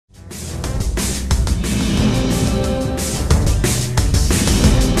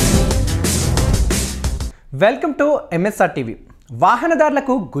Welcome to MSR TV.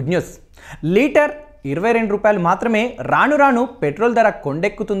 వాహనదారులకు good news. Litre 22 రూపాయలు మాత్రమే రాను రాను పెట్రోల్ ధర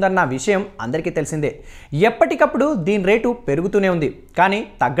కొండెక్కుతుందన్న విషయం అందరికీ తెలిసిందే. ఎప్పటికప్పుడు దీని రేటు పెరుగుతూనే ఉంది, కానీ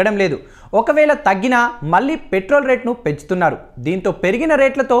తగ్గడం లేదు. ఒకవేళ తగ్గినా మళ్ళీ పెట్రోల్ రేట్ను పెంచుతున్నారు. దీంతో పెరిగిన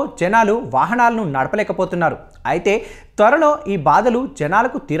రేట్లతో జనాలు వాహనాలను నడపలేకపోతున్నారు. అయితే త్వరలో ఈ బాధలు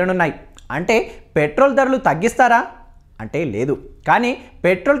జనాలకు తీరనున్నాయి. అంటే పెట్రోల్ ధరలు తగ్గిస్తారా అంటే లేదు, కానీ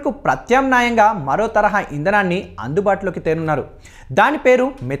పెట్రోల్కు ప్రత్యామ్నాయంగా మరో తరహా ఇంధనాన్ని అందుబాటులోకి తేనున్నారు. దాని పేరు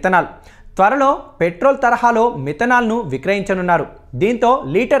మిథనాల్. త్వరలో పెట్రోల్ తరహాలో మిథనాల్ను విక్రయించనున్నారు. దీంతో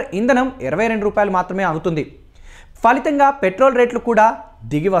లీటర్ ఇంధనం 22 రూపాయలు మాత్రమే అవుతుంది. ఫలితంగా పెట్రోల్ రేట్లు కూడా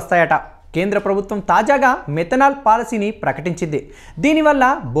దిగి వస్తాయట. కేంద్ర ప్రభుత్వం తాజాగా మిథనాల్ పాలసీని ప్రకటించింది. దీనివల్ల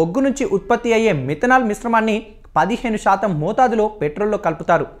బొగ్గు నుంచి ఉత్పత్తి అయ్యే మిథనాల్ మిశ్రమాన్ని 15% మోతాదులో పెట్రోల్లో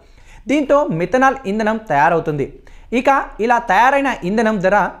కలుపుతారు. దీంతో మిథనాల్ ఇంధనం తయారవుతుంది. ఇక ఇలా తయారైన ఇంధనం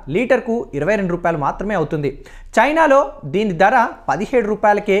ధర లీటర్కు 22 రూపాయలు మాత్రమే అవుతుంది. చైనాలో దీని ధర 17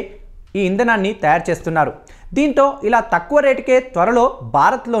 రూపాయలకే ఈ ఇంధనాన్ని తయారు చేస్తున్నారు. దీంతో ఇలా తక్కువ రేటుకే త్వరలో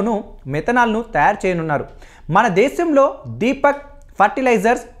భారత్లోనూ మిథనాల్ను తయారు చేయనున్నారు. మన దేశంలో Deepak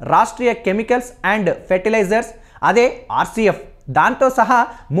fertilisers, Rashtriya chemicals and fertilisers అదే RCF, దాంతో సహా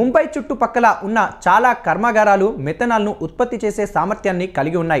ముంబై చుట్టుపక్కల ఉన్న చాలా కర్మాగారాలు మిథనాల్ను ఉత్పత్తి చేసే సామర్థ్యాన్ని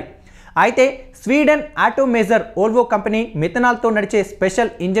కలిగి ఉన్నాయి. అయితే స్వీడన్ ఆటోమేజర్ ఓల్వో కంపెనీ మిథనాల్తో నడిచే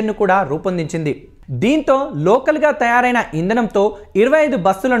స్పెషల్ ఇంజిన్ను కూడా రూపొందించింది. దీంతో లోకల్గా తయారైన ఇంధనంతో 25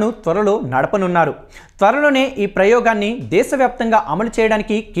 బస్సులను త్వరలో నడపనున్నారు. త్వరలోనే ఈ ప్రయోగాన్ని దేశవ్యాప్తంగా అమలు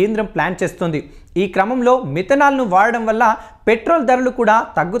చేయడానికి కేంద్రం ప్లాన్ చేస్తుంది. ఈ క్రమంలో మిథనాల్ను వాడడం వల్ల పెట్రోల్ ధరలు కూడా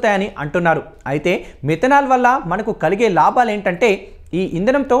తగ్గుతాయని అంటున్నారు. అయితే మిథనాల్ వల్ల మనకు కలిగే లాభాలు ఏంటంటే, ఈ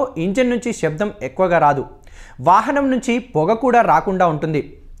ఇంధనంతో ఇంజిన్ నుంచి శబ్దం ఎక్కువగా రాదు, వాహనం నుంచి పొగ కూడా రాకుండా ఉంటుంది,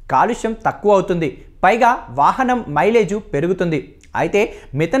 కాలుష్యం తక్కువ అవుతుంది, పైగా వాహనం మైలేజు పెరుగుతుంది. అయితే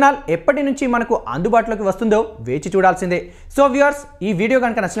మిథనాల్ ఎప్పటి నుంచి మనకు అందుబాటులోకి వస్తుందో వేచి చూడాల్సిందే. సో వ్యూవర్స్, ఈ వీడియో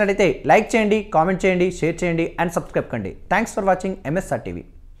కనుక నచ్చినట్లయితే లైక్ చేయండి, కామెంట్ చేయండి, షేర్ చేయండి అండ్ సబ్స్క్రైబ్ కండి. Thanks for watching MSR TV.